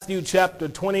Matthew chapter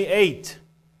 28.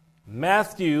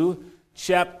 Matthew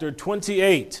chapter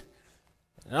 28.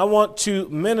 And I want to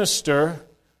minister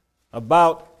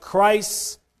about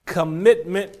Christ's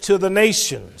commitment to the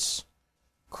nations.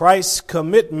 Christ's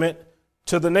commitment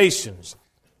to the nations.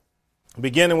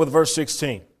 Beginning with verse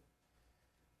 16.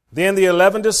 Then the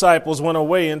 11 disciples went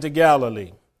away into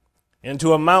Galilee,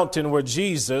 into a mountain where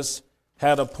Jesus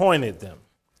had appointed them.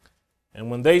 And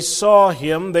when they saw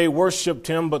him, they worshipped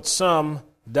him, but some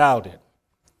doubted.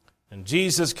 And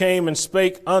Jesus came and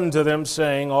spake unto them,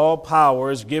 saying, All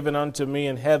power is given unto me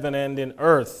in heaven and in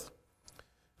earth.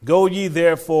 Go ye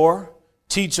therefore,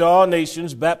 teach all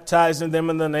nations, baptizing them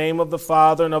in the name of the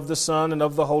Father and of the Son and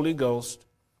of the Holy Ghost,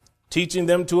 teaching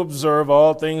them to observe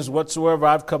all things whatsoever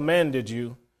I've commanded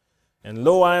you. And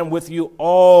lo, I am with you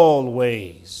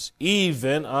always,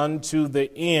 even unto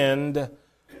the end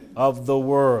of the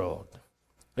world.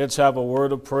 Let's have a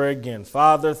word of prayer again.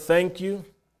 Father, thank you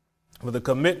for the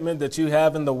commitment that you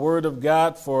have in the Word of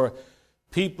God for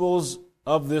peoples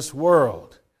of this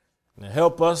world. And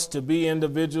help us to be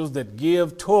individuals that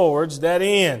give towards that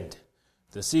end,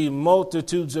 to see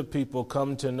multitudes of people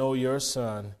come to know your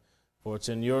Son. For it's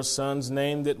in your Son's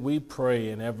name that we pray,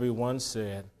 and everyone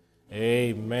said,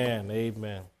 Amen,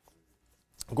 amen.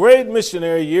 A great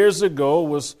missionary years ago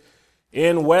was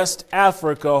in West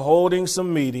Africa holding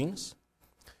some meetings.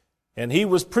 And he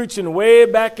was preaching way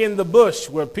back in the bush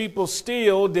where people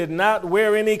still did not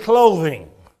wear any clothing.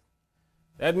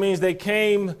 That means they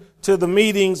came to the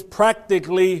meetings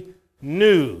practically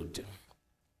nude.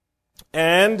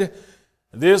 And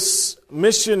this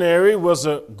missionary was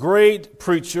a great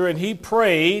preacher, and he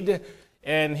prayed,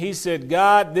 and he said,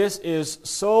 God, this is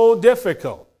so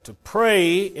difficult to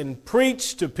pray and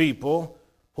preach to people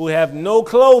who have no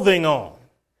clothing on,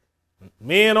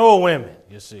 men or women,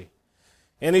 you see.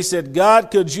 And he said, God,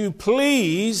 could you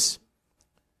please,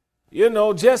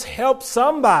 just help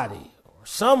somebody or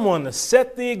someone to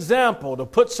set the example, to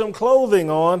put some clothing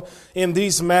on in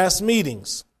these mass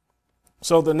meetings.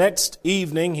 So the next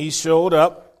evening he showed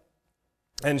up,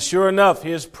 and sure enough,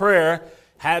 his prayer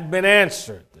had been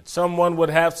answered, that someone would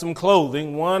have some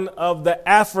clothing. One of the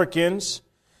Africans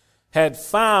had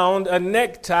found a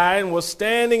necktie and was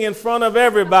standing in front of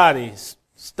everybody,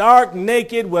 stark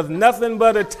naked with nothing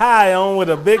but a tie on, with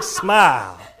a big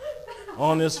smile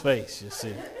on his face, you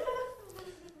see.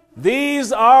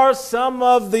 These are some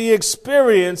of the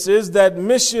experiences that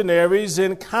missionaries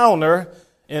encounter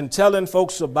in telling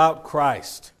folks about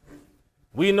Christ.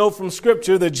 We know from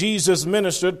Scripture that Jesus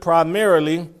ministered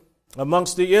primarily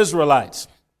amongst the Israelites.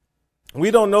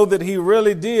 We don't know that he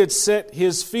really did set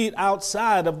his feet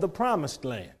outside of the promised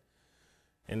land.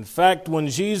 In fact, when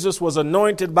Jesus was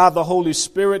anointed by the Holy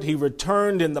Spirit, he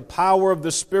returned in the power of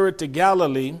the Spirit to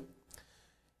Galilee,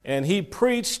 and he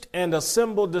preached and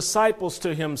assembled disciples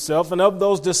to himself. And of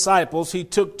those disciples, he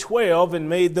took 12 and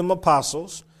made them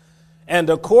apostles. And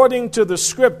according to the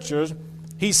Scriptures,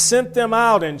 he sent them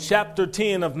out in chapter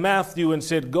 10 of Matthew and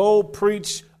said, Go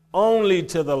preach only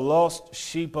to the lost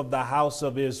sheep of the house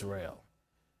of Israel.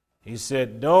 He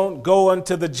said, Don't go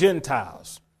unto the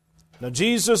Gentiles. Now,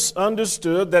 Jesus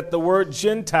understood that the word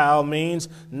Gentile means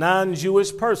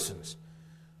non-Jewish persons.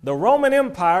 The Roman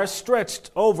Empire stretched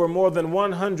over more than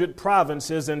 100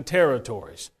 provinces and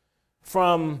territories,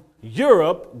 from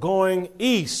Europe going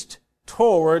east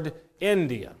toward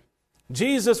India.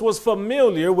 Jesus was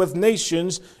familiar with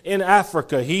nations in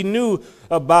Africa. He knew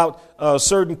about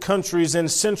certain countries in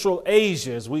Central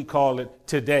Asia, as we call it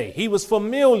today. He was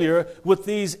familiar with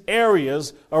these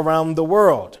areas around the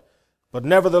world. But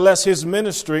nevertheless, his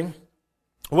ministry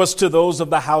was to those of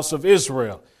the house of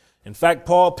Israel. In fact,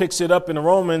 Paul picks it up in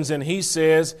Romans, and he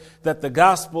says that the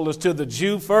gospel is to the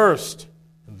Jew first,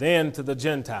 then to the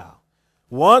Gentile.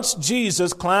 Once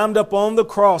Jesus climbed up on the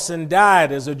cross and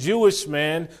died as a Jewish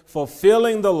man,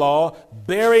 fulfilling the law,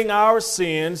 bearing our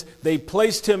sins, they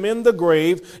placed him in the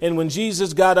grave. And when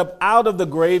Jesus got up out of the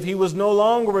grave, he was no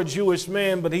longer a Jewish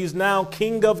man, but he's now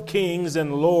King of Kings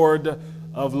and Lord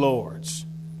of Lords.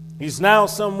 He's now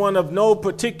someone of no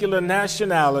particular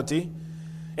nationality.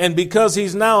 And because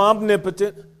he's now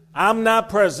omnipotent,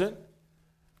 omnipresent,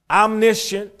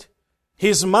 omniscient,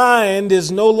 his mind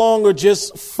is no longer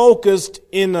just focused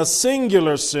in a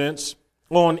singular sense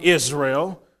on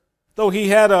Israel, though he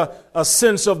had a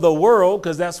sense of the world,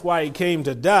 because that's why he came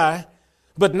to die.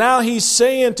 But now he's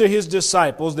saying to his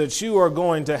disciples that you are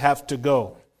going to have to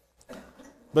go.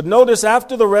 But notice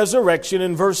after the resurrection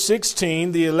in verse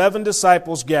 16, the 11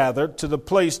 disciples gathered to the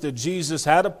place that Jesus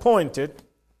had appointed,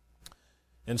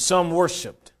 and some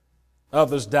worshiped,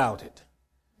 others doubted.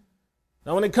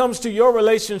 Now, when it comes to your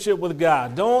relationship with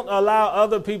God, don't allow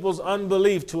other people's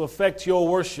unbelief to affect your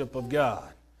worship of God.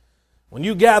 When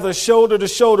you gather shoulder to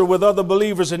shoulder with other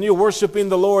believers and you're worshiping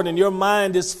the Lord and your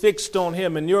mind is fixed on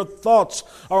Him and your thoughts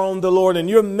are on the Lord and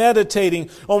you're meditating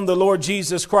on the Lord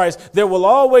Jesus Christ, there will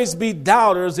always be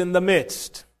doubters in the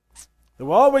midst. There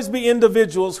will always be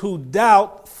individuals who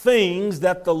doubt things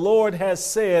that the Lord has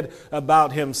said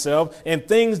about Himself and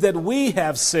things that we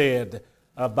have said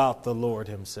about the Lord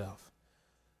Himself.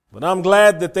 But I'm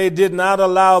glad that they did not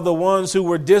allow the ones who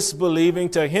were disbelieving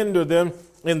to hinder them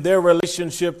in their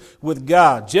relationship with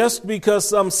God. Just because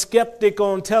some skeptic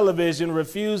on television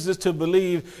refuses to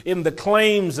believe in the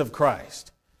claims of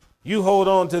Christ, you hold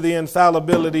on to the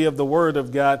infallibility of the Word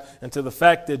of God and to the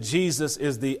fact that Jesus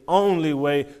is the only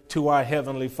way to our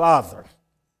Heavenly Father.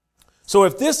 So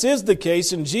if this is the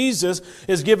case and Jesus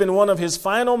is given one of His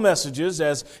final messages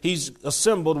as He's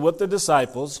assembled with the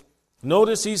disciples,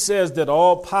 notice He says that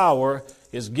all power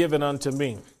is given unto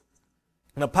me.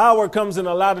 Now, power comes in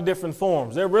a lot of different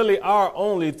forms. There really are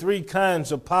only three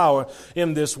kinds of power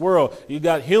in this world. You've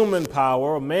got human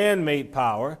power, man-made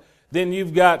power. Then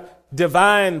you've got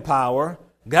divine power,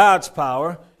 God's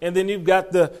power. And then you've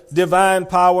got the divine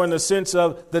power in the sense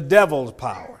of the devil's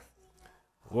power.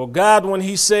 Well, God, when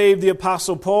He saved the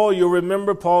Apostle Paul, you'll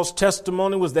remember Paul's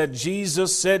testimony was that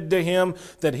Jesus said to him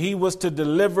that he was to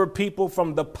deliver people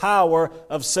from the power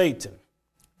of Satan.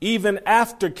 Even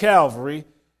after Calvary,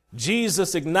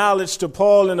 Jesus acknowledged to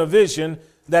Paul in a vision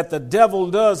that the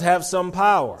devil does have some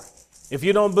power. If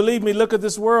you don't believe me, look at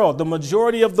this world. The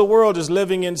majority of the world is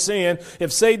living in sin.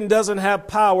 If Satan doesn't have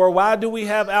power, why do we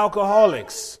have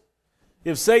alcoholics?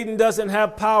 If Satan doesn't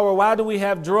have power, why do we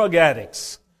have drug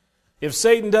addicts? If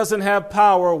Satan doesn't have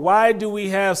power, why do we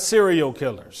have serial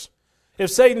killers? If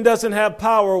Satan doesn't have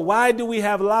power, why do we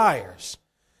have liars?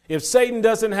 If Satan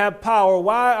doesn't have power,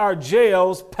 why are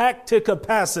jails packed to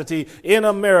capacity in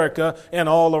America and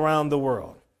all around the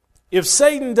world? If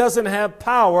Satan doesn't have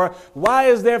power, why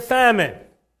is there famine?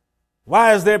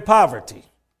 Why is there poverty?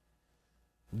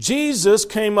 Jesus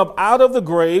came up out of the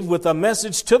grave with a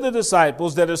message to the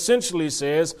disciples that essentially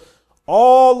says,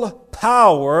 all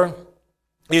power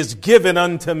is given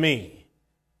unto me.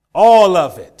 All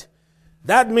of it.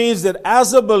 That means that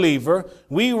as a believer,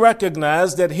 we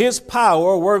recognize that His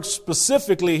power works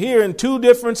specifically here in two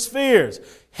different spheres,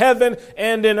 heaven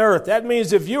and in earth. That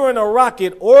means if you're in a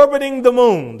rocket orbiting the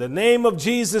moon, the name of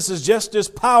Jesus is just as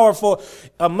powerful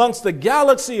amongst the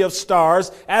galaxy of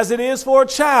stars as it is for a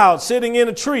child sitting in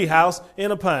a treehouse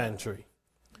in a pine tree.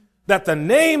 That the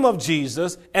name of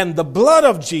Jesus and the blood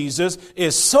of Jesus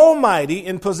is so mighty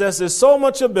and possesses so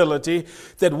much ability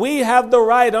that we have the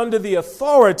right under the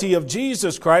authority of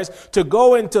Jesus Christ to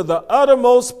go into the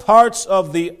uttermost parts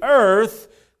of the earth,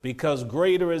 because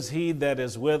greater is He that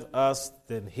is with us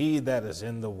than he that is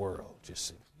in the world, you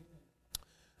see.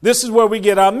 This is where we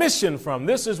get our mission from.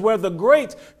 This is where the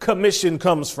Great Commission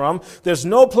comes from. There's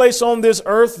no place on this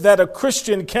earth that a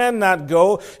Christian cannot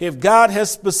go if God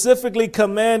has specifically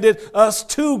commanded us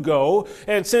to go.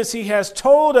 And since He has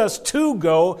told us to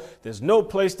go, there's no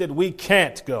place that we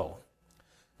can't go.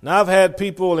 Now, I've had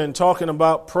people in talking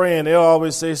about praying, they'll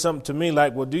always say something to me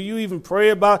like, well, do you even pray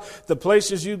about the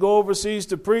places you go overseas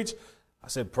to preach? I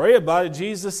said, pray about it.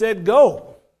 Jesus said,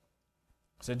 go.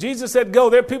 So Jesus said, go.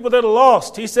 There are people that are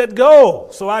lost. He said, go.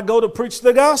 So I go to preach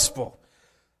the gospel.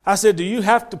 I said, do you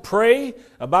have to pray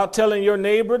about telling your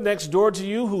neighbor next door to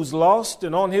you who's lost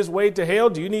and on his way to hell?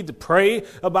 Do you need to pray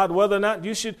about whether or not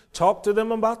you should talk to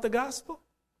them about the gospel?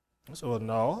 I said, well,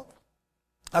 no.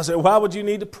 I said, why would you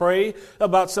need to pray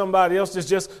about somebody else that's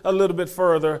just a little bit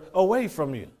further away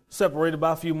from you, separated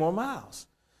by a few more miles?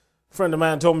 A friend of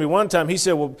mine told me one time, he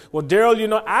said, well, Daryl, you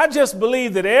know, I just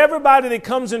believe that everybody that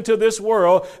comes into this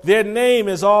world, their name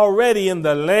is already in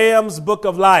the Lamb's Book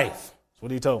of Life. That's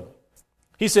what he told me.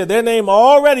 He said their name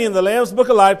already in the Lamb's Book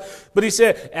of Life. But he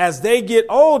said, as they get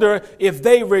older, if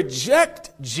they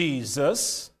reject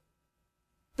Jesus,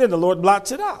 then the Lord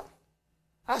blots it out.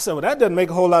 I said, well, that doesn't make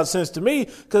a whole lot of sense to me,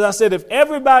 because I said, if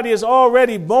everybody is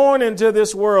already born into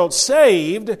this world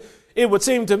saved, it would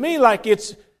seem to me like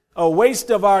it's a waste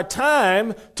of our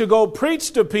time to go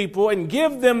preach to people and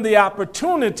give them the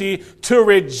opportunity to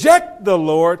reject the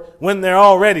Lord when they're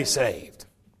already saved.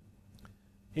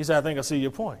 He said, I think I see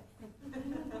your point.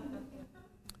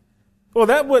 Well,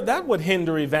 that would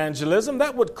hinder evangelism.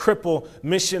 That would cripple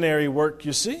missionary work,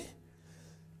 you see.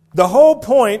 The whole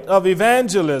point of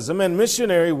evangelism and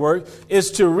missionary work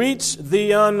is to reach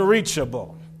the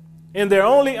unreachable. And they're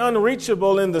only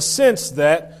unreachable in the sense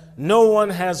that no one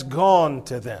has gone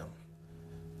to them.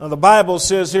 Now, the Bible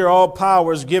says here, all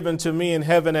power is given to me in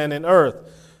heaven and in earth.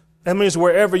 That means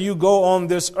wherever you go on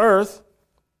this earth,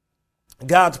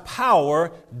 God's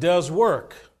power does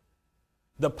work.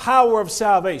 The power of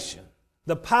salvation,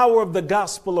 the power of the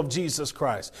gospel of Jesus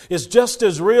Christ is just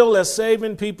as real as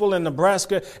saving people in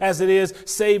Nebraska as it is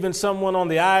saving someone on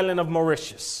the island of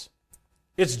Mauritius.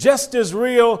 It's just as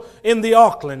real in the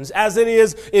Aucklands as it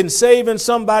is in saving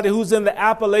somebody who's in the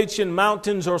Appalachian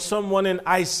Mountains or someone in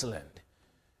Iceland.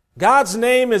 God's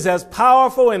name is as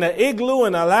powerful in an igloo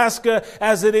in Alaska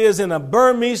as it is in a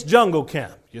Burmese jungle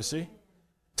camp, you see.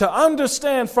 To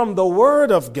understand from the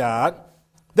Word of God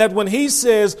that when He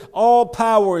says all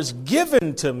power is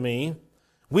given to me,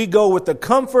 we go with the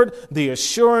comfort, the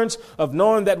assurance of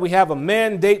knowing that we have a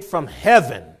mandate from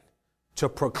heaven to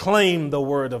proclaim the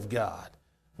Word of God.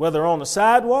 Whether on the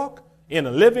sidewalk, in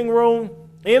a living room,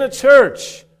 in a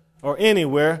church, or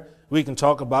anywhere, we can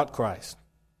talk about Christ.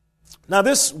 Now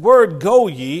this word go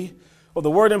ye, or the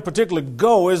word in particular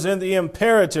go, is in the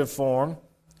imperative form.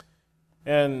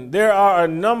 And there are a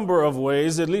number of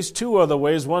ways, at least two other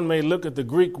ways. One may look at the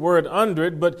Greek word under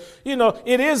it, but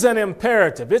it is an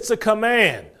imperative. It's a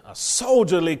command, a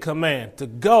soldierly command to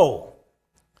go.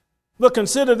 But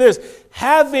consider this,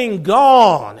 having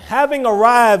gone, having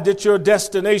arrived at your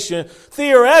destination,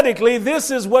 theoretically,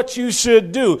 this is what you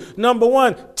should do. Number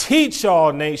one, teach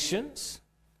all nations.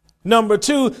 Number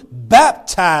two,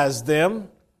 baptize them.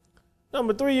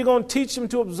 Number three, you're going to teach them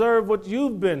to observe what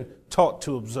you've been taught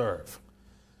to observe.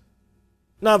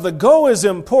 Now, the go is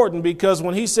important because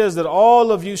when He says that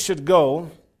all of you should go,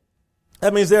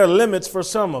 that means there are limits for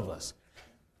some of us.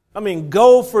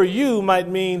 Go for you might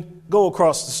mean go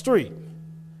across the street.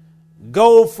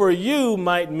 Go for you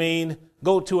might mean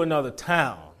go to another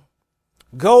town.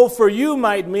 Go for you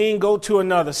might mean go to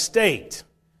another state.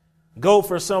 Go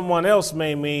for someone else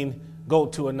may mean go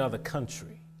to another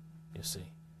country, you see.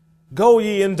 Go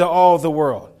ye into all the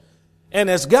world. And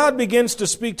as God begins to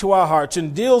speak to our hearts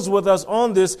and deals with us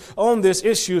on this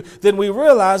issue, then we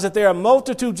realize that there are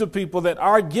multitudes of people that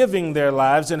are giving their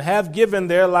lives and have given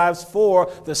their lives for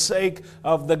the sake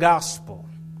of the gospel,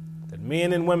 that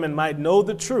men and women might know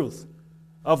the truth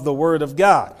of the Word of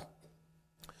God.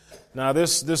 Now,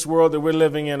 this world that we're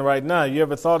living in right now, you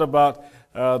ever thought about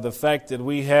the fact that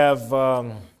we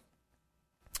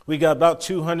got about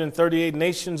 238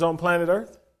 nations on planet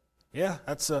Earth? Yeah,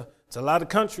 it's a lot of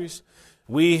countries.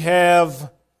 We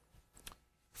have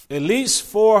at least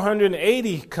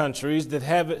 480 countries that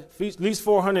have at least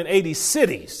 480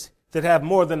 cities that have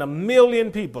more than 1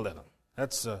 million people in them.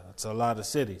 That's a lot of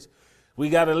cities. We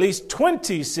got at least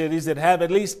 20 cities that have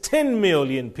at least 10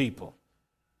 million people.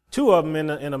 Two of them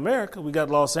in America. We got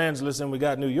Los Angeles and we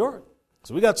got New York.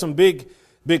 So we got some big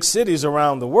cities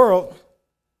around the world.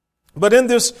 But in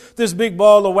this big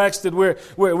ball of wax that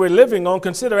we're living on,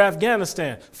 consider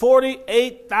Afghanistan.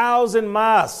 48,000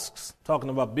 mosques, talking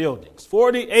about buildings.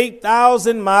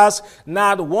 48,000 mosques,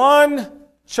 not one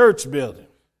church building.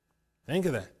 Think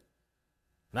of that.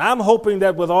 Now, I'm hoping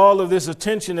that with all of this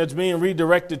attention that's being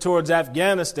redirected towards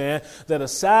Afghanistan, that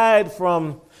aside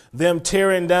from them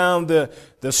tearing down the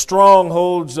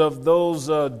strongholds of those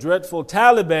dreadful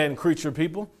Taliban creature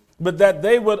people, but that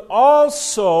they would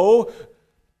also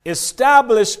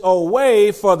establish a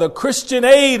way for the Christian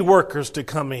aid workers to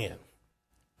come in.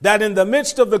 That in the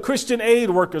midst of the Christian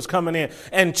aid workers coming in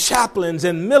and chaplains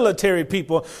and military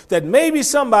people, that maybe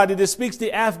somebody that speaks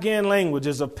the Afghan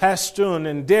languages of Pashtun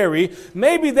and Dari,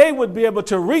 maybe they would be able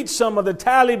to reach some of the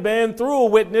Taliban through a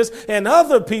witness and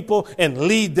other people and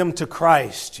lead them to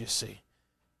Christ, you see.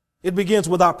 It begins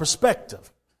with our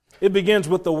perspective. It begins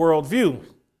with the worldview.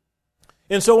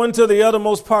 And so into the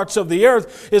uttermost parts of the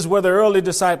earth is where the early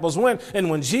disciples went. And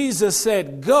when Jesus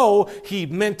said go, He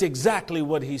meant exactly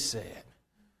what He said.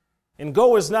 And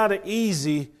go is not an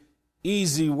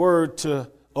easy word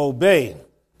to obey.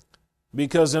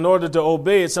 Because in order to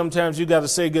obey it, sometimes you got to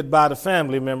say goodbye to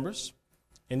family members.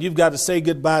 And you've got to say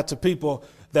goodbye to people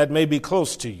that may be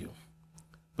close to you.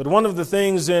 But one of the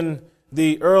things in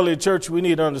the early church we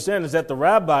need to understand is that the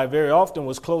rabbi very often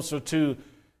was closer to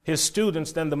his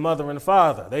students than the mother and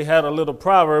father. They had a little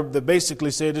proverb that basically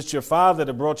said it's your father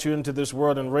that brought you into this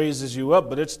world and raises you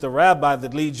up, but it's the rabbi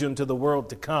that leads you into the world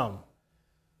to come.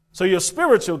 So your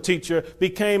spiritual teacher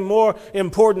became more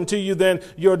important to you than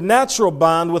your natural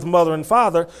bond with mother and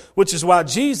father, which is why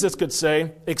Jesus could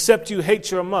say, except you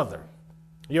hate your mother,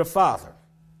 your father,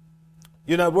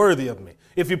 you're not worthy of me.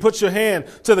 If you put your hand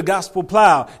to the gospel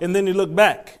plow and then you look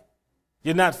back,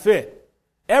 you're not fit.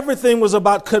 Everything was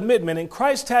about commitment, and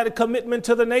Christ had a commitment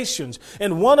to the nations.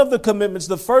 And one of the commitments,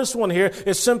 the first one here,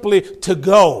 is simply to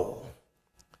go.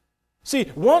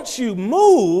 See, once you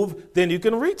move, then you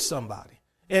can reach somebody.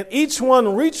 And each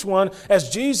one reached one, as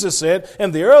Jesus said,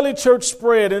 and the early church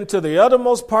spread into the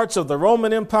uttermost parts of the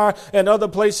Roman Empire and other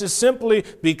places simply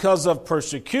because of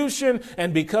persecution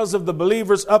and because of the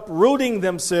believers uprooting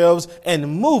themselves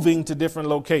and moving to different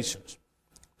locations.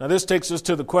 Now, this takes us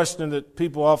to the question that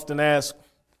people often ask,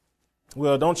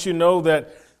 well, don't you know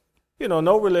that,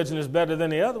 no religion is better than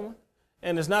the other one?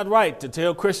 And it's not right to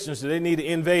tell Christians that they need to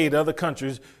invade other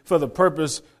countries for the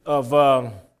purpose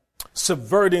of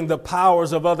subverting the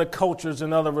powers of other cultures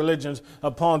and other religions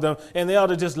upon them, and they ought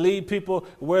to just leave people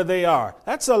where they are.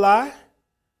 That's a lie.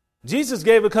 Jesus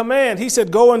gave a command. He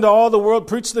said, go into all the world,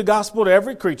 preach the gospel to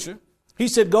every creature. He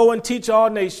said, go and teach all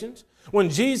nations. When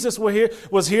Jesus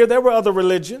was here, there were other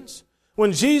religions.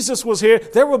 When Jesus was here,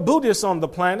 there were Buddhists on the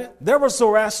planet. There were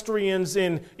Zoroastrians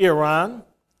in Iran.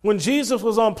 When Jesus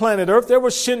was on planet Earth, there were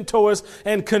Shintoists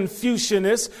and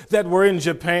Confucianists that were in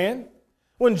Japan.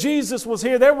 When Jesus was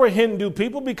here, there were Hindu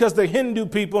people because the Hindu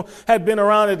people had been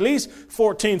around at least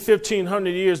 1,500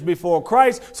 years before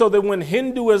Christ. So that when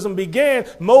Hinduism began,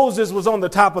 Moses was on the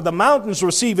top of the mountains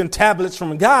receiving tablets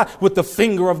from God with the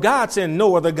finger of God saying,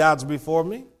 no other gods before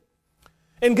me.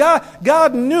 And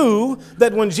God knew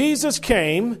that when Jesus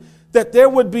came, that there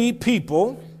would be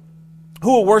people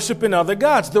who were worshiping other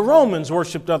gods. The Romans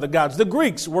worshiped other gods. The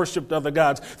Greeks worshiped other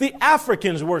gods. The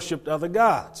Africans worshiped other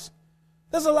gods.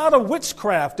 There's a lot of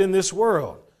witchcraft in this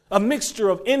world, a mixture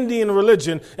of Indian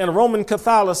religion and Roman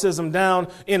Catholicism down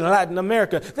in Latin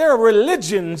America. There are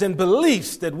religions and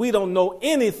beliefs that we don't know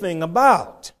anything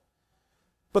about.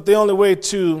 But the only way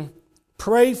to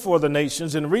pray for the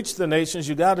nations and reach the nations,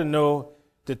 you got to know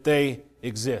that they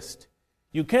exist.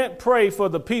 You can't pray for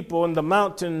the people in the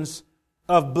mountains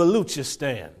of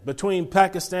Baluchistan, between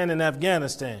Pakistan and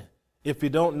Afghanistan, if you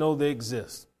don't know they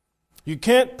exist. You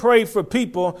can't pray for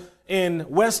people in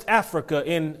West Africa,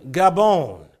 in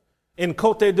Gabon, in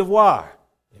Côte d'Ivoire,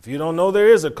 if you don't know there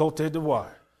is a Côte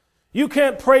d'Ivoire. You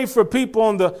can't pray for people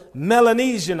on the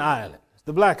Melanesian Islands,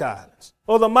 the Black Islands,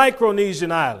 or the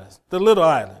Micronesian Islands, the Little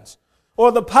Islands,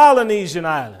 or the Polynesian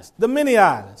Islands, the Mini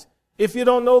Islands, if you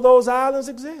don't know those islands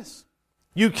exist.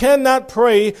 You cannot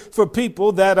pray for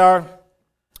people that are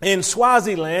in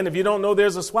Swaziland if you don't know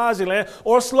there's a Swaziland,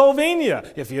 or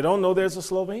Slovenia if you don't know there's a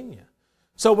Slovenia.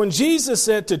 So when Jesus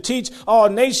said to teach all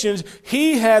nations,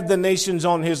 he had the nations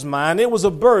on his mind. It was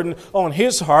a burden on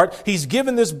his heart. He's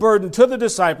given this burden to the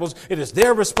disciples. It is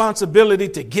their responsibility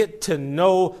to get to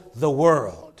know the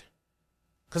world,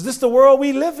 because this is the world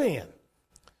we live in.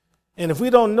 And if we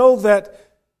don't know that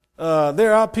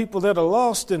there are people that are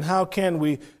lost, then how can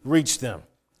we reach them?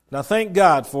 Now, thank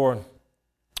God for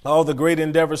all the great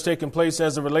endeavors taking place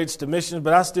as it relates to missions,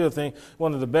 but I still think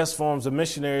one of the best forms of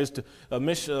missionary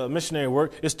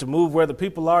work is to move where the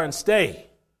people are and stay.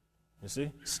 You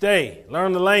see? Stay.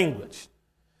 Learn the language.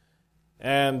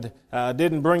 And I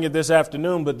didn't bring it this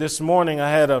afternoon, but this morning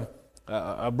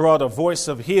I brought a Voice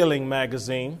of Healing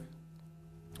magazine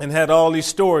and had all these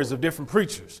stories of different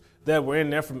preachers that were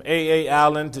in there, from A.A.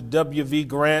 Allen to W.V.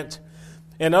 Grant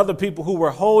and other people who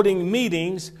were holding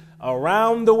meetings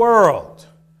around the world.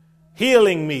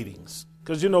 Healing meetings.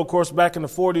 Because, of course, back in the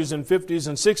 40s and 50s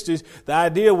and 60s, the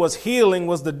idea was healing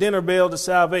was the dinner bell to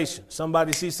salvation.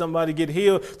 Somebody sees somebody get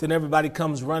healed, then everybody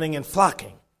comes running and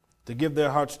flocking to give their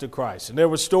hearts to Christ. And there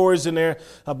were stories in there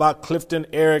about Clifton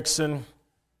Erickson,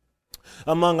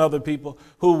 among other people,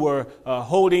 who were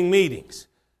holding meetings.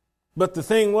 But the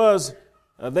thing was,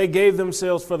 they gave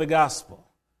themselves for the gospel.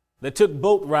 They took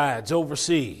boat rides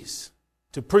overseas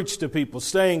to preach to people,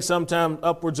 staying sometimes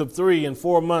upwards of 3 and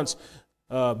 4 months,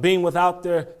 being without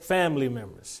their family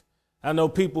members. I know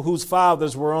people whose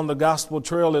fathers were on the gospel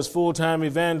trail as full-time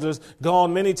evangelists,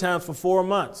 gone many times for 4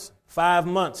 months, 5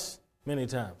 months, many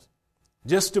times,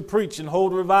 just to preach and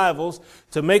hold revivals,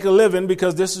 to make a living,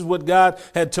 because this is what God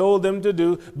had told them to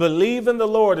do. Believe in the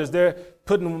Lord as they're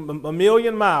putting a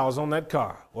million miles on that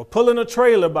car, or pulling a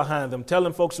trailer behind them,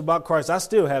 telling folks about Christ. I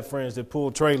still have friends that pull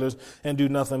trailers and do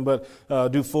nothing but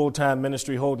do full-time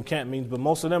ministry, holding camp meetings, but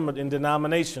most of them are in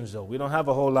denominations, though. We don't have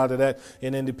a whole lot of that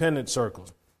in independent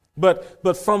circles.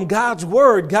 But from God's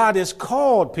word, God has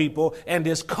called people and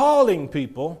is calling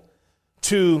people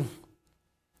to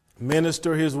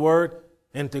minister his word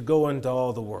and to go into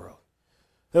all the world.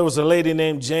 There was a lady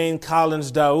named Jane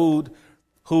Collins Daoud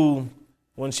who,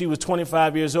 when she was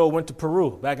 25 years old, went to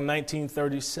Peru back in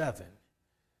 1937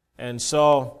 and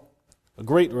saw a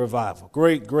great revival,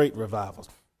 great revivals.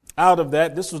 Out of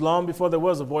that, this was long before there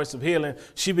was a Voice of Healing,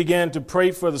 she began to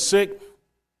pray for the sick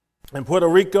in Puerto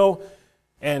Rico,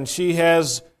 and she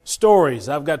has stories.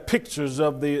 I've got pictures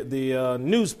of the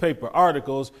newspaper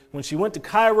articles when she went to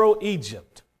Cairo,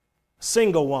 Egypt, a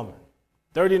single woman,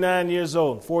 39 years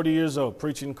old, 40 years old,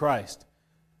 preaching Christ.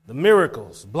 The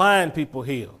miracles, blind people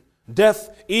healed, deaf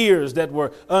ears that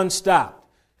were unstopped.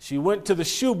 She went to the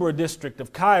Shubra district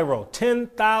of Cairo.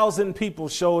 10,000 people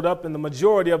showed up, and the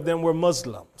majority of them were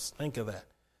Muslims. Think of that.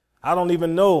 I don't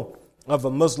even know of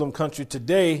a Muslim country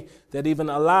today that even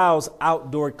allows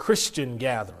outdoor Christian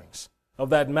gatherings of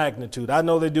that magnitude. I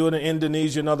know they do it in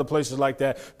Indonesia and other places like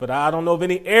that, but I don't know of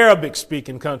any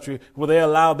Arabic-speaking country where they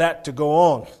allow that to go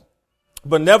on.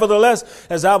 But nevertheless,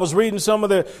 as I was reading some of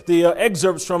the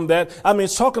excerpts from that,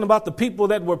 it's talking about the people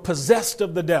that were possessed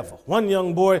of the devil. One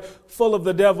young boy full of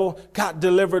the devil got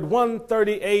delivered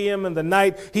 1:30 a.m. in the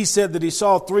night. He said that he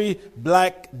saw 3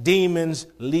 black demons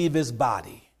leave his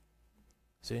body.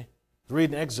 See,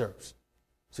 reading excerpts.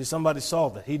 See, somebody saw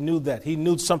that. He knew that. He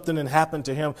knew something had happened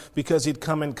to him because he'd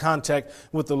come in contact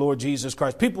with the Lord Jesus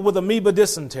Christ. People with amoeba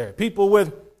dysentery, people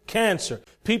with cancer,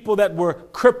 people that were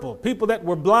crippled, people that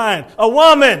were blind, a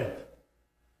woman.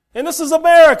 And this is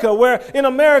America, where in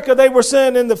America they were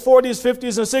saying in the 40s,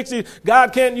 50s, and 60s,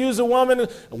 God can't use a woman.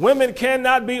 Women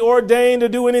cannot be ordained to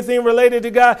do anything related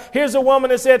to God. Here's a woman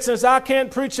that said, since I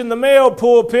can't preach in the male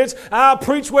pulpits, I'll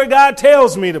preach where God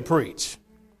tells me to preach.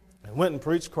 And went and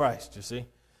preached Christ, you see.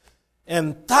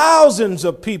 And thousands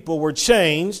of people were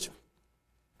changed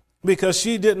because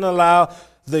she didn't allow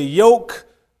the yoke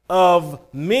of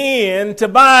men to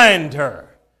bind her.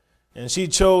 And she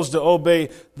chose to obey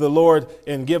the Lord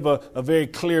and give a very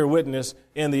clear witness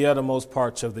in the uttermost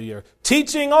parts of the earth.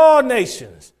 Teaching all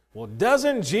nations. Well,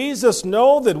 doesn't Jesus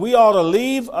know that we ought to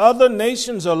leave other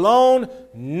nations alone?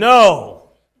 No.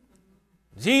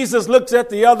 Jesus looks at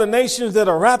the other nations that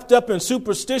are wrapped up in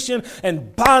superstition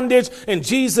and bondage, and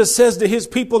Jesus says to his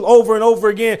people over and over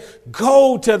again,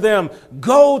 go to them,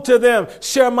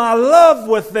 share my love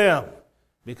with them.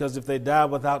 Because if they die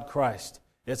without Christ,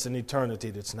 it's an eternity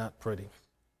that's not pretty.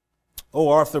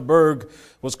 Arthur Berg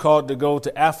was called to go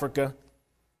to Africa.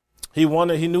 He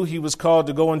knew he was called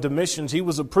to go into missions. He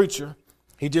was a preacher.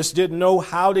 He just didn't know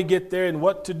how to get there and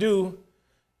what to do.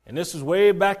 And this was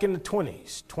way back in the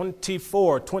 20s,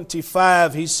 24,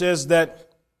 25. He says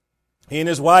that he and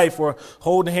his wife were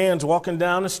holding hands walking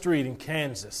down the street in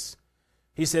Kansas.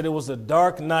 He said it was a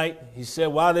dark night. He said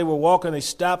while they were walking, they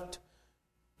stopped.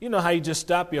 You know how you just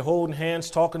stop, you're holding hands,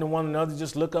 talking to one another,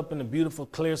 just look up in the beautiful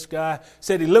clear sky.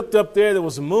 Said he looked up there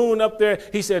was a moon up there.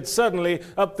 He said suddenly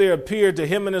up there appeared to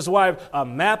him and his wife a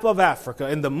map of Africa,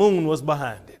 and the moon was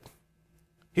behind it.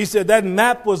 He said that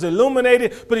map was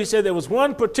illuminated, but he said there was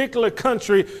one particular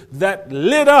country that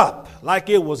lit up like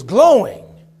it was glowing.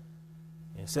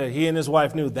 He said he and his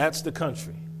wife knew that's the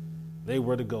country they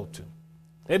were to go to.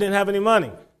 They didn't have any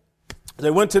money. They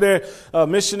went to their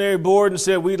missionary board and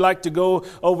said, we'd like to go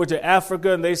over to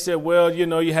Africa. And they said, well,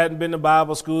 you hadn't been to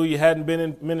Bible school. You hadn't been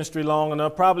in ministry long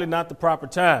enough. Probably not the proper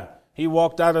time. He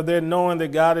walked out of there knowing that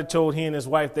God had told he and his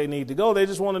wife they need to go. They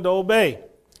just wanted to obey.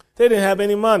 They didn't have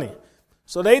any money.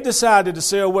 So they decided to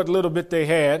sell what little bit they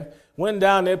had, went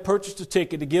down there, purchased a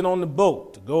ticket to get on the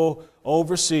boat to go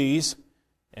overseas.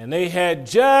 And they had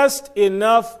just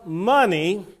enough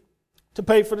money to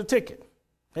pay for the ticket.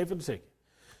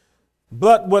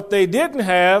 But what they didn't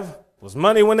have was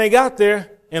money when they got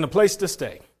there and a place to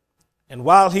stay. And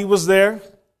while he was there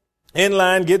in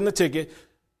line getting the ticket,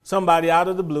 somebody out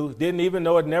of the blue, didn't even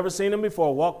know, had never seen him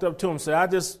before, walked up to him and said, I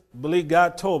just believe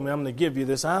God told me I'm going to give you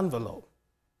this envelope.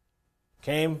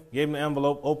 Came, gave him the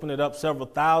envelope, opened it up, several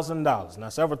 $1,000s. Now,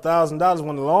 several $1,000s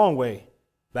went a long way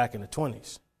back in the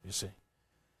 20s, you see.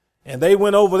 And they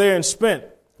went over there and spent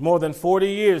more than 40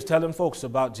 years telling folks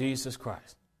about Jesus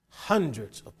Christ.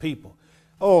 Hundreds of people.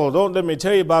 Don't let me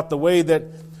tell you about the way that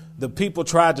the people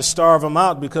tried to starve them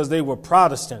out because they were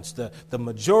Protestants. The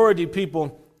majority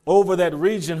people over that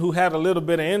region who had a little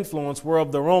bit of influence were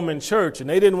of the Roman Church, and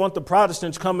they didn't want the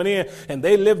Protestants coming in, and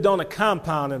they lived on a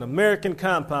compound, an American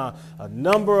compound. A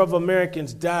number of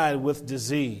Americans died with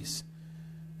disease.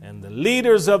 And the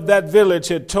leaders of that village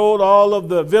had told all of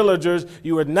the villagers,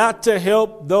 you are not to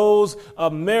help those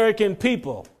American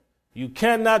people. You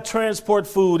cannot transport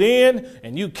food in,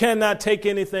 and you cannot take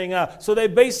anything out. So they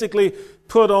basically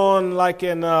put on like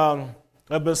a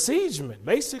besiegement,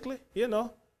 basically,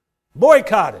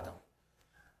 boycotted them.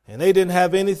 And they didn't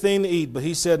have anything to eat. But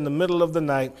he said in the middle of the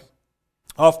night,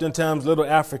 oftentimes little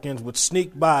Africans would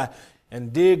sneak by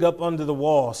and dig up under the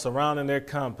wall surrounding their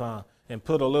compound and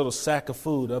put a little sack of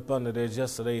food up under there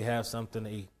just so they have something to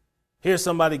eat. Here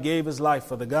somebody gave his life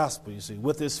for the gospel, you see,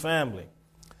 with his family.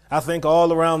 I think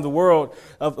all around the world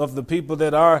of the people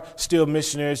that are still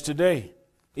missionaries today.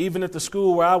 Even at the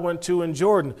school where I went to in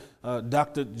Jordan,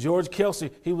 Dr. George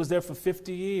Kelsey, he was there for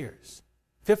 50 years.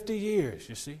 50 years,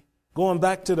 you see. going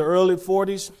back to the early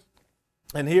 40s.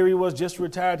 And here he was, just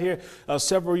retired here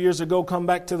several years ago, come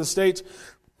back to the States.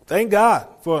 Thank God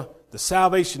for the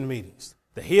salvation meetings,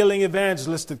 the healing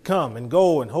evangelists that come and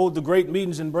go and hold the great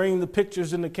meetings and bring the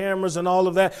pictures and the cameras and all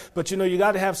of that. But, you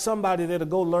got to have somebody there to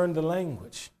go learn the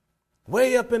language.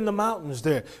 Way up in the mountains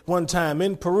there, one time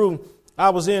in Peru, I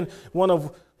was in one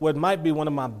of what might be one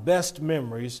of my best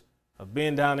memories of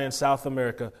being down there in South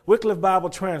America. Wycliffe Bible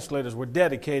translators were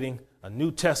dedicating a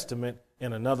New Testament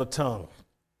in another tongue.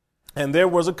 And there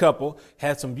was a couple,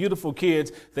 had some beautiful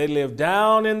kids. They lived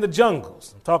down in the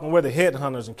jungles. I'm talking where the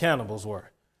headhunters and cannibals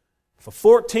were. For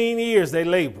 14 years, they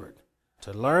labored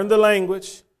to learn the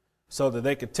language so that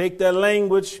they could take that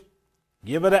language,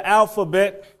 give it an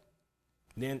alphabet,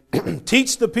 then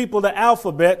teach the people the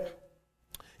alphabet,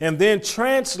 and then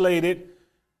translate it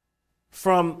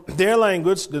from their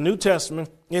language, the New Testament,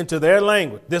 into their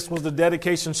language. This was the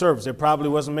dedication service. There probably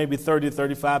wasn't maybe 30 or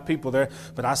 35 people there,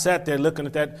 but I sat there looking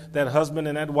at that husband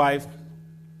and that wife.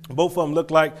 Both of them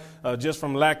looked like, just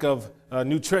from lack of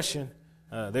nutrition,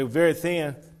 they were very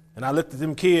thin. And I looked at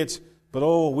them kids, but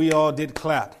we all did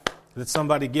clap that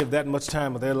somebody give that much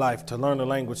time of their life to learn the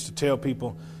language, to tell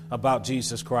people about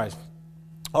Jesus Christ.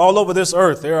 All over this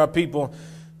earth, there are people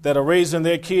that are raising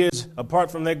their kids apart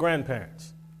from their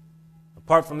grandparents,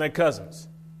 apart from their cousins,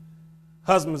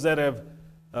 husbands that have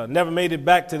never made it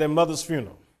back to their mother's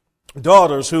funeral,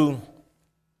 daughters who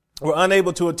were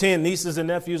unable to attend nieces and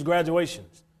nephews'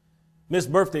 graduations,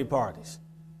 missed birthday parties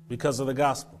because of the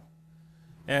gospel.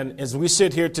 And as we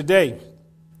sit here today,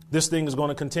 this thing is going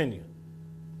to continue.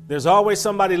 There's always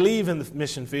somebody leaving the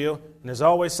mission field, and there's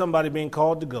always somebody being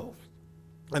called to go.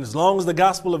 And as long as the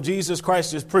gospel of Jesus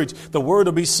Christ is preached, the word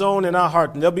will be sown in our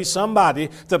heart. And there'll be somebody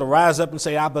that'll rise up and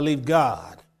say, I believe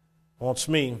God wants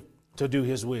me to do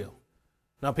his will.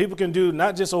 Now, people can do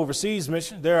not just overseas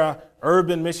missions. There are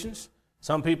urban missions.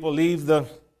 Some people leave the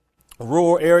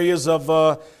rural areas of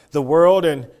the world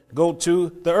and go to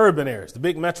the urban areas, the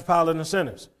big metropolitan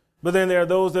centers. But then there are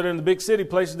those that are in the big city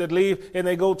places that leave and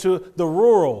they go to the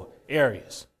rural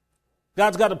areas.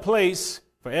 God's got a place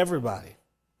for everybody.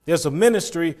 There's a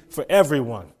ministry for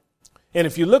everyone. And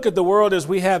if you look at the world as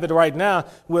we have it right now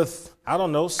with,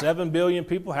 7 billion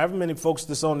people, however many folks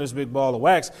that's on this big ball of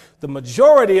wax, the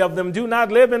majority of them do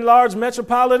not live in large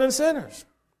metropolitan centers.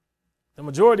 The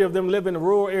majority of them live in the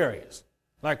rural areas,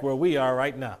 like where we are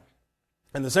right now.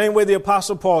 And the same way the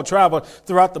Apostle Paul traveled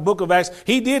throughout the book of Acts,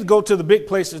 he did go to the big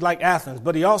places like Athens,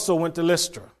 but he also went to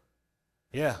Lystra.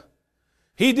 Yeah.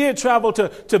 He did travel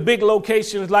to big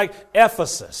locations like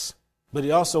Ephesus, but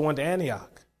he also went to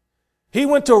Antioch. He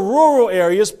went to rural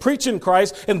areas preaching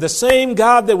Christ, and the same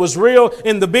God that was real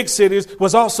in the big cities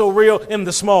was also real in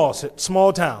the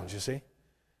small towns, you see.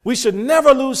 We should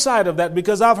never lose sight of that,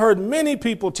 because I've heard many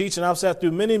people teach, and I've sat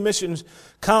through many missions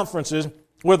conferences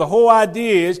where the whole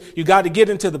idea is you got to get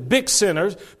into the big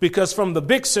centers, because from the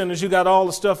big centers you got all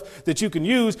the stuff that you can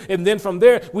use, and then from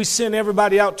there we send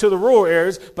everybody out to the rural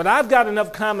areas. But I've got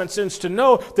enough common sense to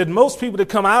know that most people that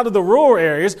come out of the rural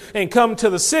areas and come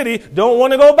to the city don't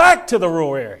want to go back to the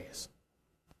rural areas.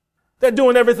 They're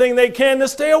doing everything they can to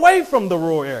stay away from the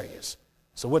rural areas.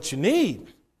 So what you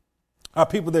need are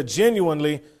people that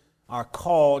genuinely are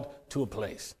called to a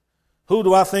place. Who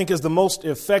do I think is the most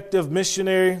effective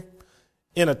missionary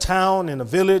in a town, in a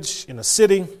village, in a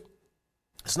city?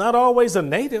 It's not always a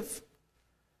native.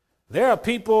 There are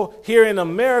people here in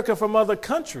America from other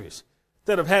countries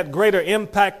that have had greater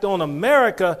impact on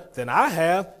America than I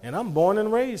have, and I'm born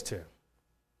and raised here.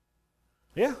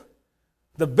 Yeah.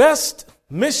 The best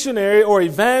missionary or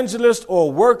evangelist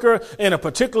or worker in a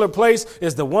particular place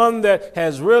is the one that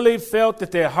has really felt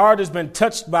that their heart has been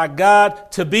touched by God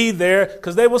to be there,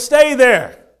 because they will stay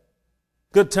there.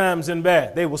 Good times and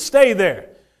bad. They will stay there.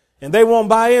 And they won't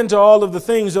buy into all of the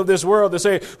things of this world that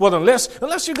say, well,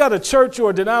 unless you got a church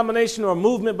or a denomination or a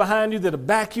movement behind you that'll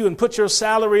back you and put your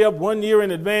salary up 1 year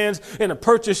in advance and to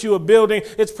purchase you a building,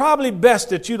 it's probably best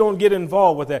that you don't get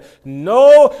involved with that.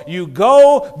 No, you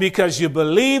go because you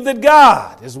believe that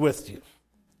God is with you.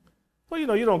 Well,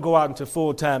 you don't go out into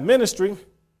full-time ministry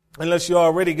unless you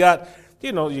already got,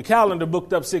 your calendar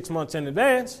booked up 6 months in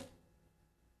advance.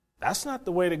 That's not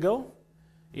the way to go.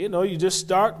 You just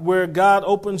start where God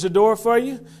opens the door for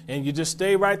you, and you just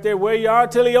stay right there where you are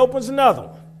till he opens another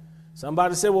one.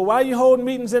 Somebody said, well, why are you holding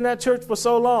meetings in that church for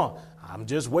so long? I'm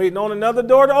just waiting on another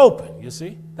door to open, you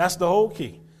see. That's the whole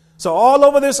key. So all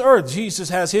over this earth, Jesus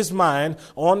has his mind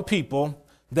on people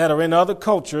that are in other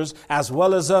cultures as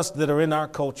well as us that are in our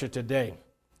culture today.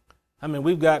 I mean,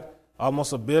 we've got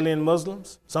almost 1 billion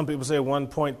Muslims. Some people say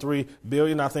 1.3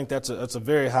 billion. I think that's a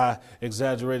very high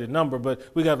exaggerated number, but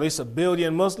we got at least 1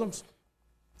 billion Muslims.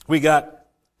 We got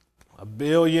 1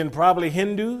 billion probably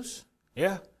Hindus.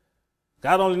 Yeah.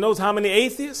 God only knows how many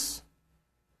atheists.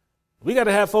 We got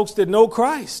to have folks that know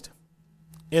Christ.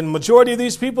 And the majority of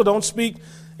these people don't speak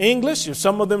English. If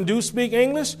some of them do speak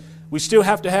English, we still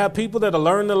have to have people that will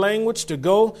learn the language to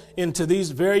go into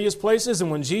these various places.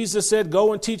 And when Jesus said,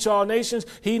 go and teach all nations,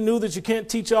 he knew that you can't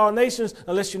teach all nations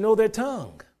unless you know their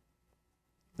tongue,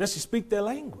 unless you speak their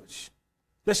language,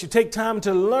 unless you take time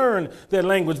to learn their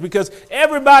language, because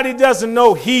everybody doesn't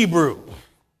know Hebrew.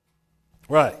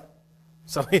 Right.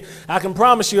 So I can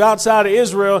promise you, outside of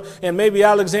Israel and maybe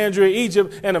Alexandria,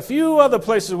 Egypt, and a few other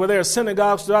places where there are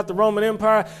synagogues throughout the Roman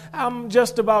Empire, I'm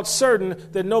just about certain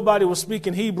that nobody was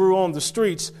speaking Hebrew on the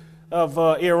streets of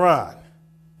Iran,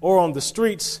 or on the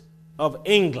streets of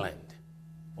England,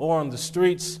 or on the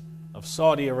streets of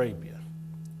Saudi Arabia.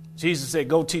 Jesus said,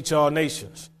 go teach all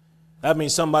nations. That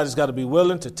means somebody's got to be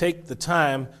willing to take the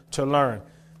time to learn.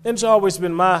 And it's always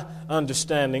been my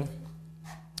understanding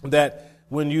that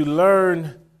when you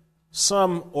learn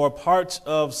some or parts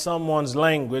of someone's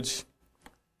language,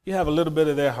 you have a little bit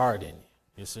of their heart in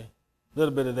you see, a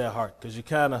little bit of their heart, because you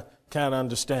kind of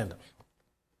understand them.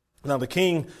 Now, the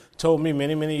king told me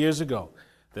many, many years ago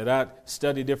that I'd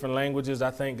study different languages. I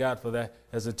thank God for that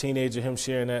as a teenager, him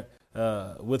sharing that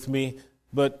with me.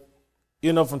 But,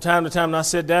 you know, from time to time, I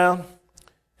sit down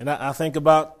and I think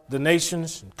about the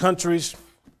nations and countries,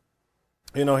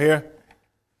 you know, here.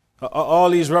 All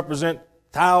these represent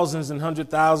thousands and hundred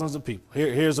thousands of people.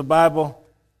 Here's a Bible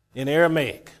in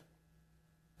Aramaic.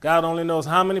 God only knows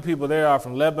how many people there are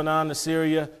from Lebanon to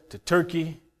Syria to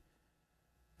Turkey,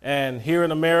 and here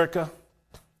in America,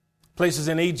 places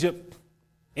in Egypt,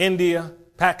 India,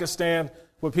 Pakistan,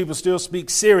 where people still speak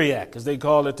Syriac, as they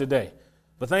call it today.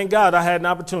 But thank God I had an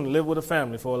opportunity to live with a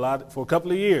family for a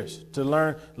couple of years to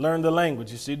learn the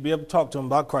language. You see, to be able to talk to them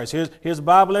about Christ. Here's a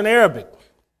Bible in Arabic.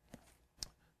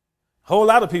 A whole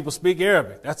lot of people speak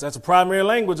Arabic. That's a primary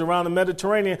language around the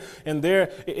Mediterranean and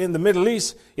there in the Middle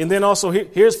East. And then also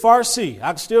here's Farsi. I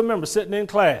can still remember sitting in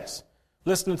class,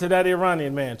 listening to that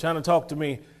Iranian man trying to talk to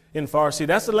me in Farsi.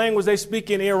 That's the language they speak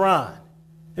in Iran.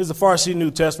 Here's the Farsi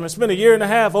New Testament. Spent a year and a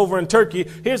half over in Turkey.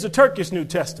 Here's the Turkish New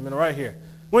Testament right here.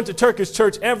 Went to Turkish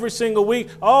church every single week.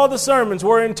 All the sermons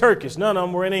were in Turkish. None of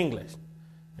them were in English.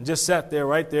 And just sat there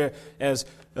right there as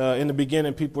in the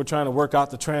beginning people were trying to work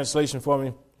out the translation for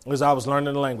me as I was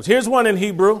learning the language. Here's one in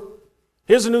Hebrew.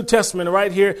 Here's a New Testament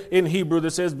right here in Hebrew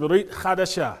that says Berit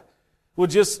Chadashah.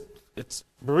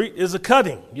 Berit is a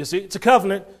cutting, you see. It's a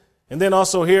covenant. And then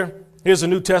also here's a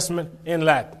New Testament in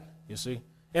Latin, you see.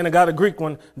 And I got a Greek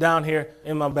one down here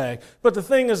in my bag. But the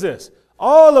thing is this.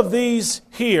 All of these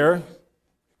here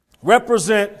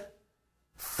represent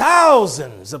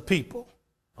thousands of people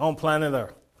on planet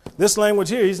Earth. This language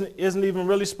here isn't even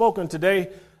really spoken today.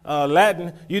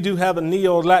 Latin, you do have a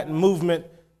neo-Latin movement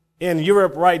in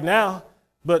Europe right now,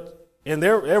 and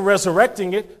they're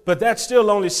resurrecting it, but that's still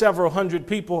only several hundred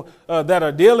people that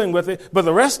are dealing with it. But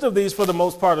the rest of these, for the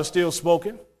most part, are still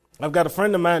spoken. I've got a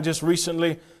friend of mine just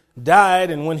recently died,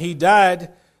 and when he died,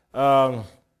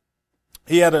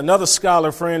 he had another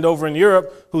scholar friend over in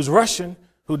Europe who's Russian,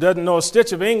 who doesn't know a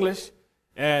stitch of English.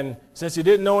 And since he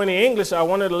didn't know any English, I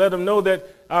wanted to let him know that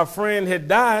our friend had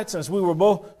died, since we were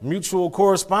both mutual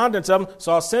correspondents of him.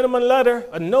 So I sent him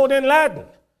a note in Latin,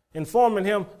 informing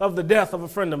him of the death of a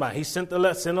friend of mine. He sent a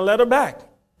letter back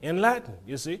in Latin,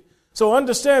 you see. So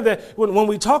understand that when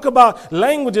we talk about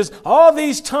languages, all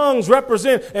these tongues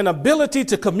represent an ability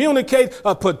to communicate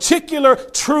a particular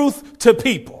truth to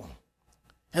people.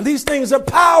 And these things are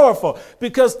powerful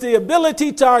because the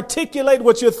ability to articulate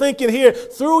what you're thinking here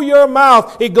through your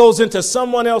mouth, it goes into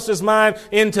someone else's mind,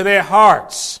 into their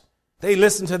hearts. They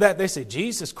listen to that. They say,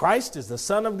 Jesus Christ is the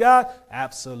Son of God?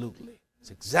 Absolutely. It's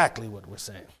exactly what we're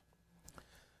saying.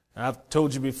 I've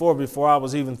told you before I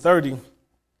was even 30,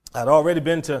 I'd already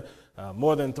been to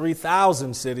more than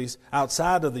 3,000 cities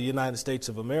outside of the United States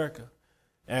of America.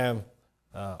 And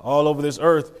all over this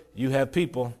earth, you have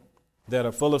people that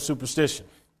are full of superstition.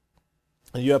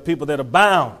 And you have people that are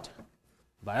bound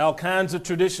by all kinds of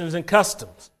traditions and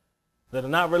customs that are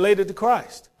not related to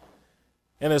Christ.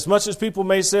 And as much as people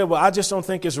may say, well, I just don't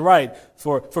think it's right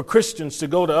for Christians to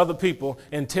go to other people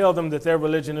and tell them that their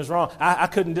religion is wrong, I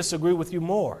couldn't disagree with you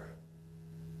more.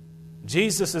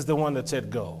 Jesus is the one that said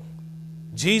go.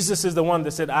 Jesus is the one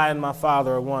that said, I and my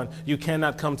Father are one. You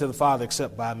cannot come to the Father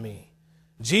except by me.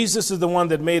 Jesus is the one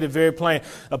that made it very plain.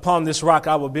 Upon this rock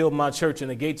I will build my church,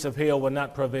 and the gates of hell will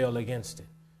not prevail against it.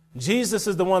 Jesus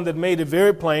is the one that made it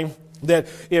very plain that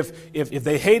if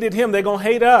they hated him, they're going to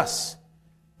hate us.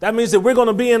 That means that we're going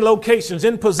to be in locations,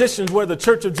 in positions where the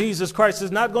Church of Jesus Christ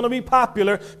is not going to be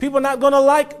popular. People are not going to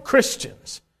like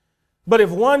Christians. But if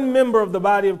one member of the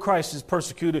body of Christ is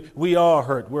persecuted, we all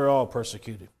hurt. We're all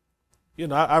persecuted. You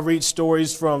know, I read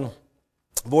stories from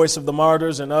Voice of the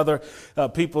Martyrs and other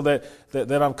people that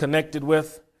I'm connected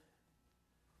with.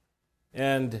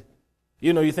 And,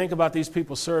 you know, you think about these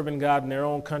people serving God in their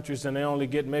own countries and they only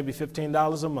get maybe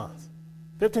 $15 a month.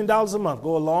 $15 a month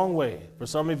go a long way for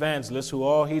some evangelist who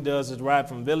all he does is ride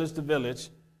from village to village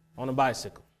on a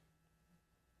bicycle.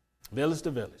 Village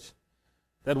to village.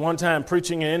 That one time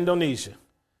preaching in Indonesia,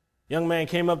 young man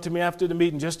came up to me after the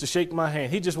meeting just to shake my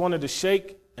hand. He just wanted to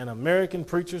shake an American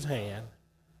preacher's hand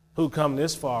who come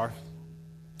this far.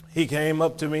 He came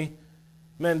up to me.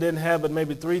 Man didn't have but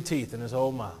maybe 3 teeth in his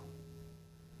whole mouth.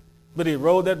 But he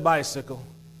rode that bicycle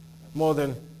more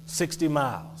than 60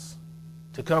 miles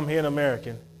to come here in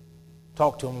America,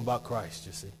 talk to him about Christ,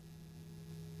 you see.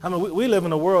 I mean, we live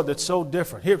in a world that's so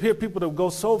different. Here people that go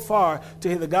so far to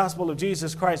hear the gospel of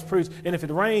Jesus Christ preached, and if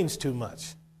it rains too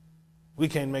much, we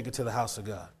can't make it to the house of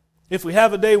God. If we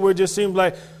have a day where it just seems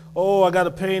like, oh, I got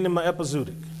a pain in my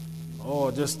epizootic. Oh,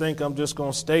 I just think I'm just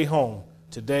going to stay home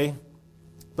today.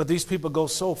 But these people go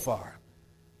so far.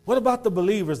 What about the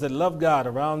believers that love God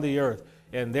around the earth,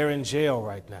 and they're in jail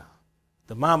right now?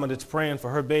 The mama that's praying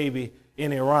for her baby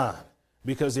in Iran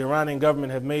because the Iranian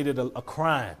government have made it a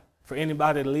crime for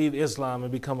anybody to leave Islam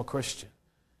and become a Christian.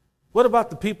 What about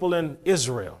the people in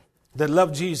Israel that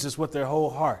love Jesus with their whole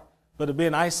heart but are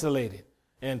being isolated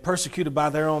and persecuted by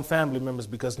their own family members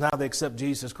because now they accept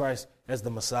Jesus Christ as the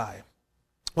Messiah?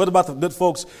 What about the good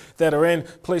folks that are in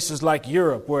places like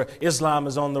Europe where Islam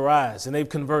is on the rise and they've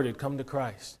converted, come to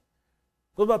Christ?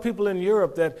 What about people in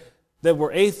Europe that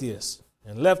were atheists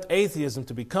and left atheism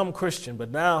to become Christian, but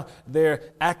now their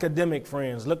academic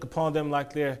friends look upon them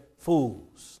like they're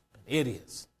fools,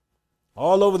 idiots?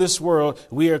 All over this world,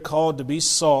 we are called to be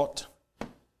salt,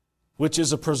 which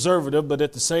is a preservative, but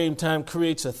at the same time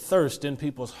creates a thirst in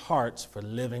people's hearts for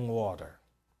living water.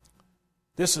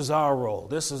 This is our role.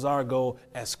 This is our goal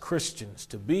as Christians,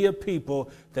 to be a people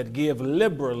that give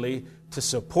liberally to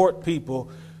support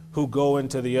people who go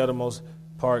into the uttermost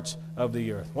parts of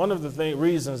the earth. One of the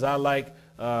reasons I like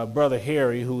Brother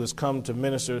Harry, who has come to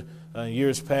minister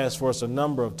years past for us a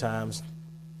number of times,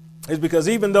 is because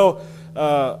even though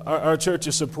our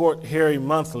churches support Harry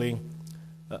monthly,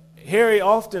 Harry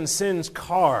often sends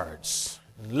cards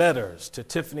and letters to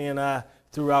Tiffany and I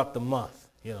throughout the month,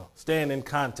 you know, staying in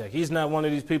contact. He's not one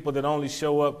of these people that only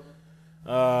show up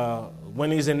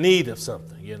when he's in need of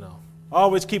something, you know.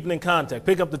 Always keeping in contact.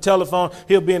 Pick up the telephone.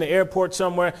 He'll be in the airport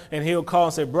somewhere, and he'll call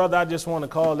and say, brother, I just want to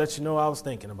call, let you know I was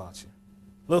thinking about you.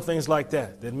 Little things like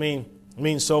that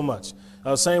mean so much.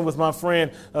 Same with my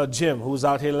friend Jim, who was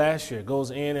out here last year,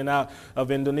 goes in and out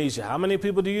of Indonesia. How many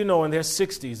people do you know in their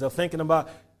 60s are thinking about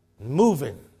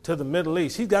moving to the Middle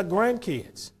East? He's got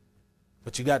grandkids.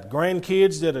 But you got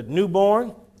grandkids that are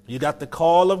newborn. You got the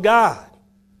call of God.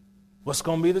 What's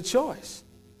going to be the choice?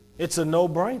 It's a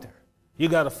no-brainer. You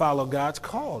got to follow God's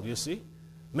call, you see.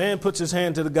 Man puts his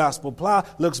hand to the gospel plow,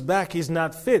 looks back, he's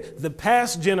not fit. The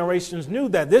past generations knew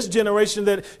that. This generation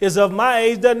that is of my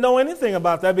age doesn't know anything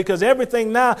about that because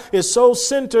everything now is so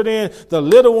centered in the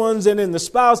little ones and in the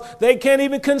spouse. They can't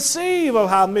even conceive of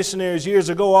how missionaries years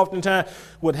ago oftentimes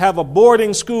would have a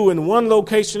boarding school in one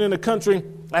location in the country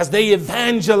as they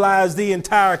evangelize the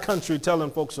entire country telling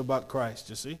folks about Christ,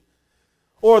 you see.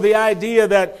 Or the idea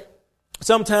that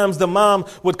sometimes the mom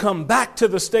would come back to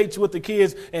the States with the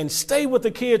kids and stay with the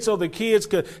kids so the kids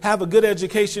could have a good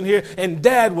education here, and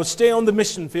dad would stay on the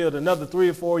mission field another 3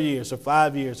 or 4 years or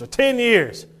 5 years or 10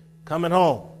 years, coming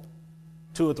home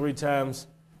 2 or 3 times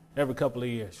every couple of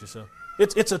years. You see.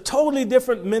 It's a totally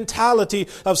different mentality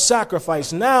of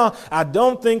sacrifice. Now, I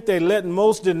don't think they let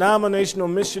most denominational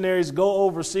missionaries go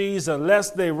overseas unless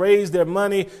they raise their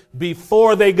money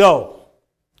before they go.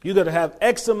 You got to have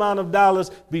X amount of dollars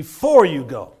before you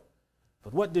go.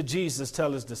 But what did Jesus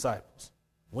tell his disciples?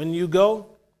 When you go,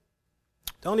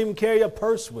 don't even carry a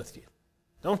purse with you.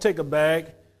 Don't take a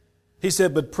bag. He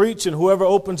said, but preach, and whoever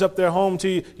opens up their home to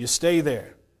you, you stay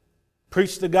there.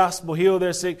 Preach the gospel, heal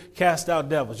their sick, cast out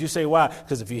devils. You say, why?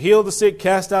 Because if you heal the sick,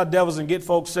 cast out devils, and get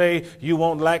folks saved, you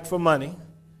won't lack for money,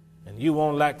 and you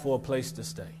won't lack for a place to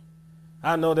stay.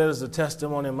 I know that is a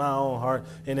testimony in my own heart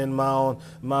and in my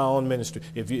own ministry.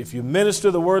 If you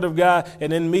minister the word of God,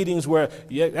 and in meetings where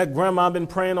that grandma been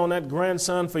praying on that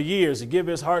grandson for years to give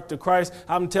his heart to Christ,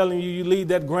 I'm telling you, you lead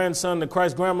that grandson to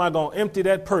Christ, grandma going to empty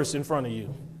that purse in front of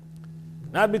you.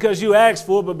 Not because you asked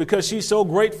for it, but because she's so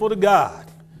grateful to God.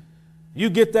 You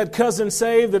get that cousin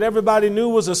saved that everybody knew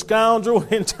was a scoundrel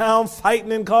in town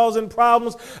fighting and causing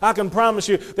problems. I can promise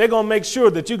you they're going to make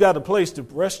sure that you got a place to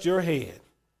rest your head.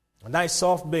 A nice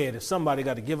soft bed if somebody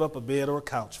got to give up a bed or a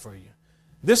couch for you.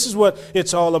 This is what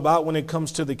it's all about when it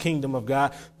comes to the kingdom of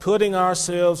God, putting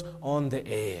ourselves on the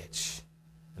edge.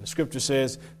 And the scripture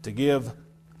says to give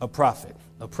a prophet,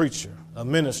 a preacher, a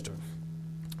minister,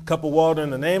 a cup of water in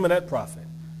the name of that prophet,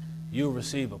 you'll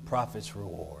receive a prophet's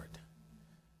reward.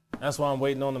 That's why I'm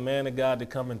waiting on the man of God to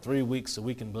come in 3 weeks so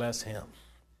we can bless him.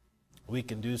 We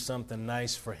can do something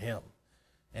nice for him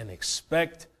and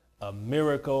expect a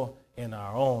miracle in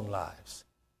our own lives.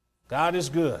 God is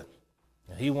good,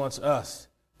 and he wants us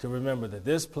to remember that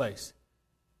this place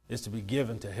is to be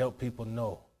given to help people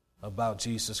know about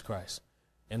Jesus Christ.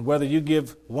 And whether you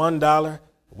give $1,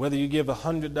 whether you give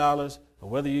 $100, or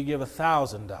whether you give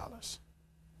 $1,000,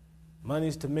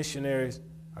 monies to missionaries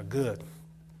are good.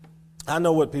 I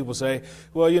know what people say.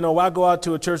 Well, you know, why go out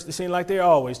to a church? They seem like they're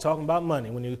always talking about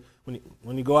money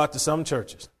when you go out to some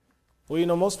churches. Well, you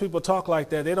know, most people talk like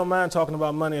that. They don't mind talking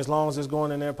about money as long as it's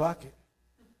going in their pocket.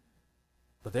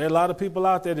 But there are a lot of people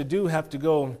out there that do have to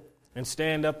go and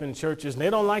stand up in churches, and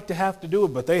they don't like to have to do it,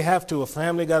 but they have to. A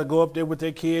family got to go up there with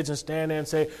their kids and stand there and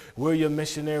say, we're your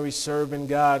missionaries serving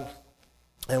God,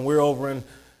 and we're over in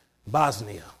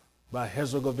Bosnia by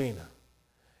Herzegovina.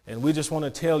 And we just want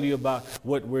to tell you about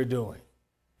what we're doing.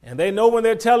 And they know when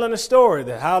they're telling a story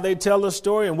that how they tell the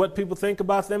story and what people think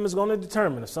about them is going to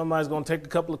determine if somebody's going to take a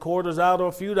couple of quarters out or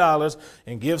a few dollars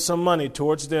and give some money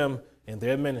towards them in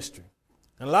their ministry.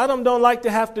 And a lot of them don't like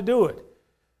to have to do it.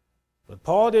 But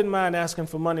Paul didn't mind asking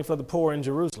for money for the poor in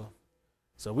Jerusalem.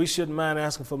 So we shouldn't mind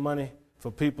asking for money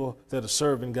for people that are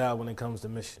serving God when it comes to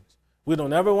missions. We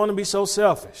don't ever want to be so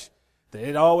selfish that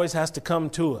it always has to come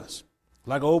to us.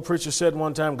 Like an old preacher said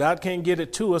one time, God can't get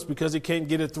it to us because he can't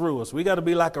get it through us. We got to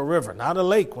be like a river, not a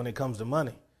lake when it comes to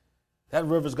money. That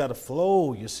river's got to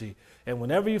flow, you see. And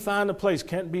whenever you find a place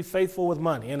can't be faithful with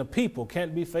money and a people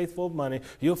can't be faithful with money,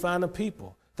 you'll find a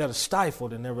people that are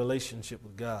stifled in their relationship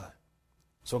with God.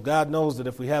 So God knows that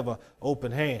if we have an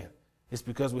open hand, it's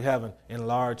because we have an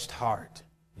enlarged heart,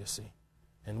 you see.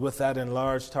 And with that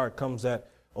enlarged heart comes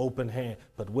that open hand.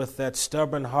 But with that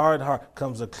stubborn, hard heart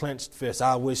comes a clenched fist.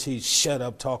 I wish he'd shut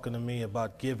up talking to me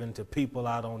about giving to people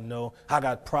I don't know. I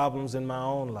got problems in my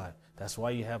own life. That's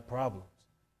why you have problems.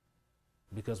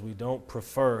 Because we don't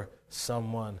prefer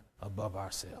someone above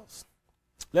ourselves.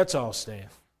 Let's all stand.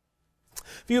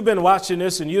 If you've been watching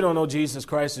this and you don't know Jesus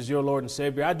Christ as your Lord and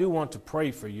Savior, I do want to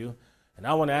pray for you. And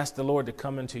I want to ask the Lord to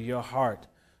come into your heart.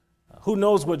 Who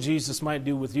knows what Jesus might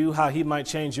do with you, how he might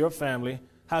change your family,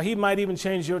 how he might even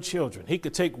change your children. He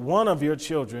could take one of your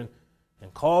children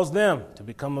and cause them to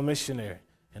become a missionary.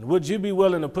 And would you be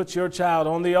willing to put your child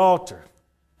on the altar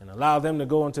and allow them to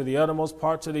go into the uttermost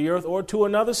parts of the earth or to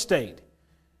another state,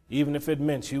 even if it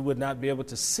meant you would not be able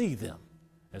to see them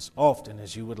as often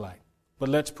as you would like? But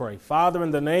let's pray. Father,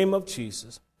 in the name of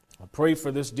Jesus, I pray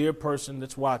for this dear person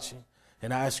that's watching,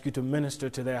 and I ask you to minister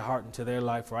to their heart and to their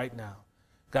life right now.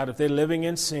 God, if they're living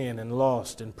in sin and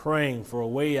lost and praying for a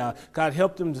way out, God,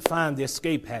 help them to find the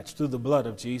escape hatch through the blood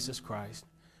of Jesus Christ.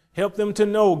 Help them to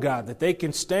know, God, that they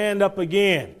can stand up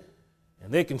again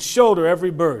and they can shoulder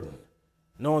every burden,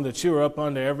 knowing that you're up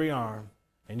under every arm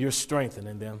and you're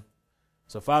strengthening them.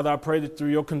 So, Father, I pray that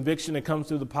through your conviction that comes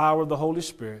through the power of the Holy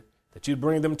Spirit, that you'd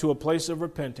bring them to a place of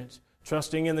repentance,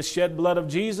 trusting in the shed blood of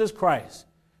Jesus Christ,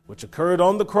 which occurred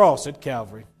on the cross at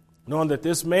Calvary, knowing that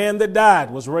this man that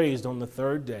died was raised on the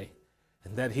third day,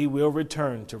 and that he will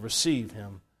return to receive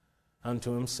him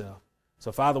unto himself.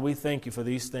 So, Father, we thank you for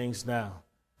these things now,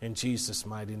 in Jesus'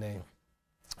 mighty name.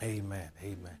 Amen.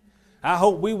 Amen. I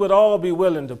hope we would all be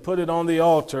willing to put it on the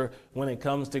altar when it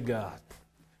comes to God.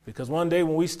 Because one day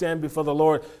when we stand before the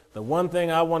Lord, the one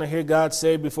thing I want to hear God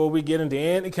say before we get into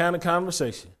any kind of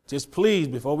conversation, just please,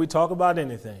 before we talk about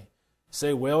anything,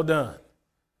 say, well done,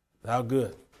 thou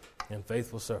good and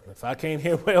faithful servant. If I can't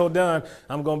hear well done,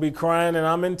 I'm going to be crying and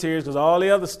I'm in tears because all the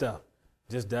other stuff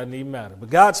just doesn't even matter. But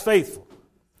God's faithful.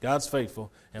 God's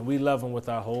faithful, and we love him with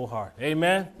our whole heart.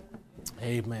 Amen?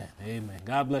 Amen. Amen.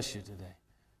 God bless you today.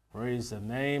 Praise the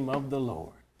name of the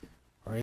Lord.